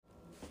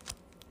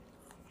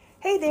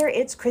Hey there,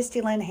 it's Christy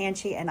Lynn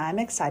Hanchy, and I'm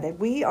excited.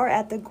 We are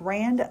at the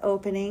grand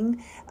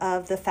opening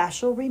of the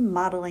Fascial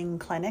Remodeling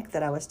Clinic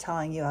that I was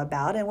telling you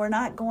about, and we're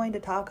not going to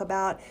talk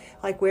about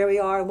like where we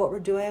are and what we're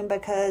doing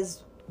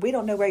because we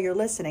don't know where you're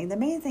listening. The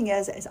main thing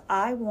is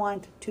I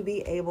want to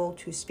be able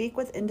to speak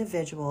with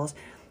individuals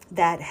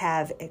that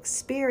have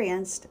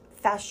experienced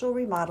fascial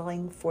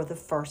remodeling for the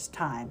first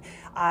time.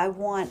 I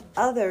want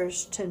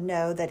others to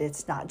know that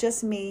it's not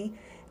just me.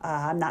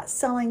 I'm not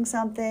selling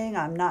something.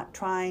 I'm not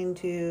trying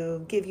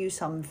to give you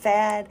some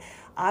fad.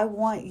 I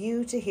want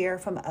you to hear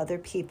from other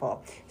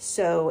people.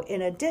 So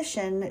in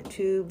addition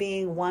to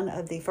being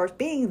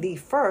the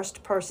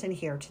first person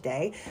here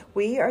today,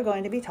 we are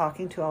going to be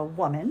talking to a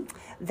woman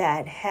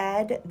that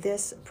had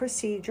this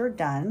procedure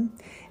done.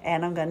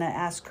 And I'm going to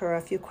ask her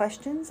a few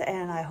questions,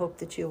 and I hope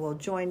that you will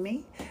join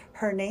me.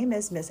 Her name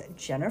is Miss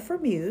Jennifer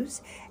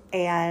Muse,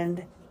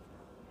 and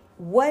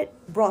what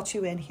brought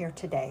you in here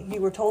today?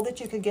 You were told that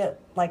you could get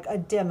like a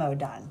demo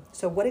done.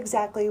 So what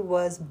exactly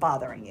was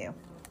bothering you?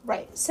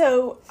 Right.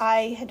 So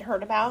I had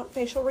heard about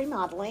facial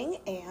remodeling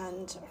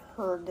and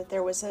heard that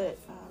there was a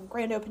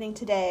grand opening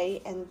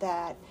today and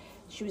that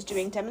she was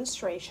doing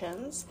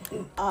demonstrations.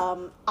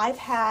 I've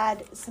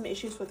had some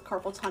issues with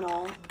carpal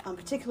tunnel,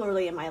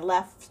 particularly in my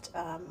left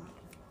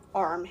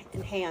arm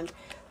and hand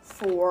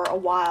for a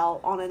while,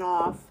 on and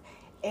off.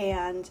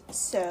 And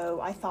so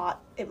I thought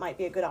it might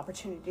be a good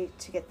opportunity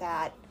to get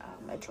that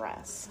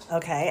addressed.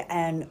 Okay,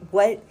 and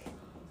what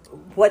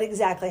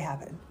exactly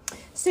happened?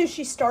 So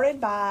she started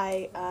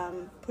by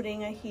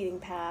putting a heating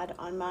pad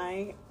on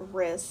my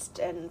wrist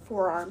and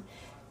forearm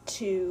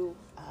to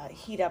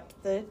heat up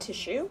the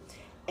tissue.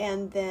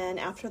 And then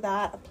after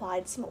that,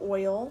 applied some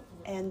oil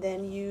and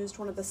then used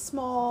one of the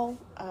small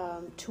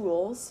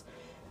tools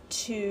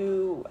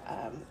to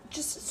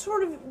just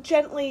sort of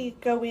gently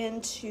go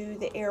into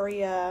the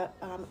area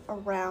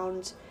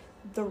around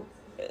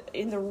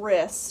in the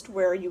wrist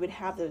where you would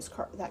have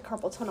that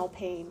carpal tunnel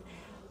pain.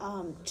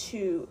 And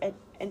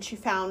she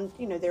found,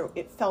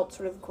 it felt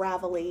sort of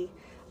gravelly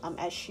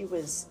as she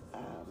was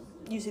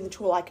using the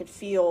tool. I could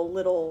feel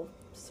little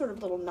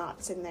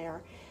knots in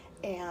there,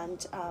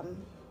 and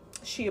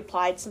she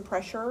applied some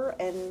pressure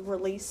and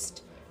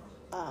released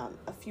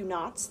a few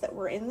knots that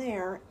were in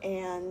there,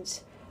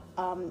 and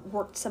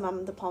worked some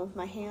on the palm of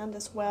my hand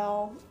as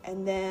well,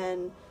 and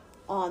then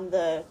on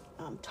the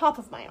top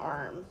of my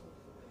arm,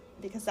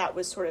 because that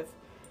was sort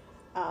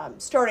of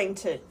starting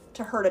to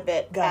hurt a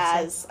bit.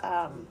 Gotcha. As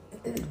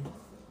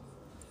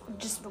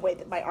just the way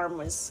that my arm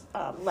was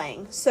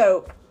laying.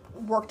 So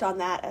worked on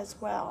that as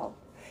well.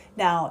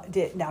 Now,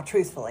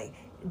 truthfully,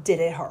 did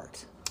it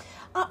hurt?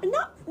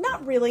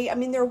 Not really. I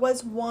mean, there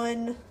was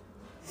one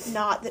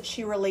knot that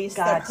she released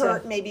that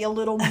hurt maybe a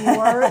little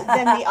more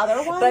than the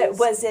other ones. But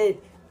was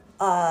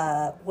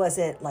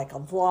it like a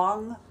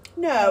long?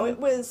 No, it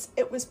was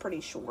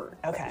pretty short.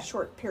 Okay. A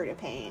short period of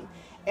pain,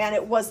 and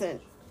it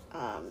wasn't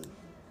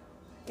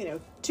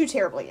too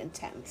terribly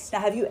intense. Now,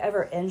 have you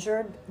ever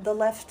injured the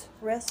left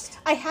wrist?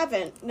 I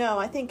haven't. No,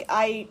 I think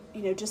I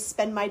just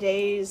spend my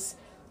days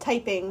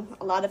typing,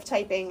 a lot of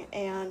typing,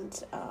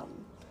 and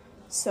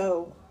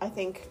so I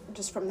think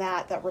just from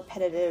that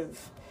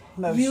repetitive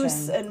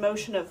use and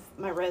motion of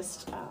my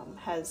wrist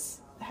has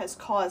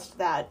caused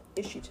that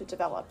issue to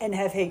develop. And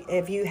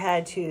have you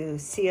had to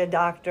see a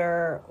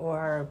doctor,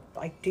 or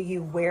like, do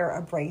you wear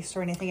a brace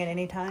or anything at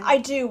any time? I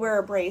do wear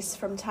a brace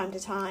from time to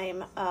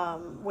time.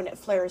 When it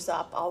flares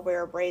up, I'll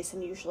wear a brace,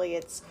 and usually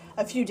it's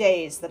a few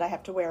days that I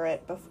have to wear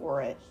it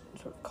before it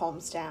sort of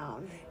calms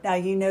down. Now,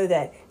 you know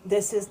that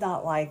this is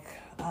not like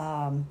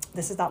a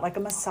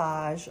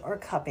massage or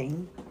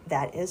cupping.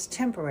 That is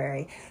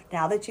temporary.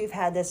 Now that you've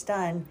had this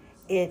done,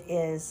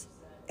 it's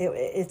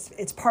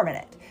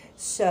permanent.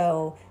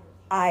 So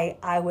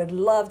I would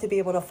love to be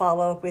able to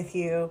follow up with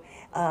you,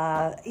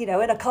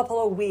 in a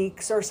couple of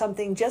weeks or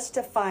something, just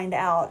to find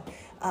out.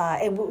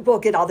 And we'll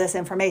get all this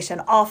information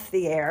off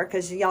the air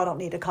because y'all don't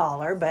need to call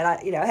her.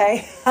 But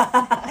hey,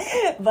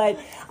 but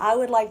I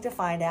would like to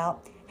find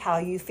out how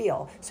you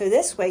feel. So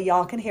this way,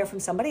 y'all can hear from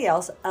somebody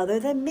else other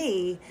than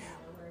me.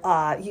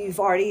 You've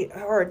already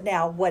heard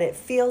now what it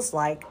feels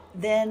like.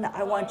 Then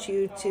I want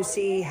you to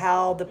see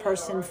how the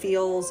person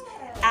feels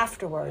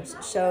afterwards.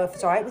 So if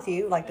it's all right with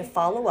you, I'd like to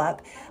follow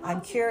up.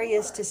 I'm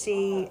curious to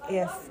see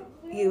if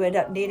you end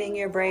up needing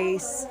your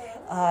brace.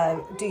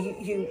 Do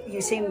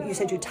you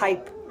said you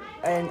type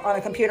on a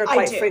computer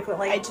quite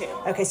frequently? I do.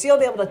 Okay, so you'll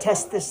be able to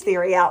test this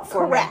theory out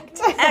for me. Correct.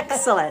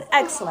 Excellent.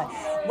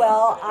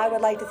 Well, I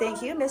would like to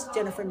thank you, Miss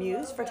Jennifer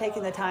Muse, for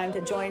taking the time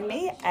to join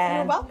me.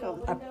 And you're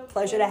welcome. A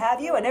pleasure to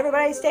have you. And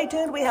everybody stay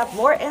tuned. We have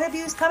more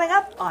interviews coming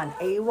up on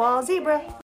AWOL Zebra.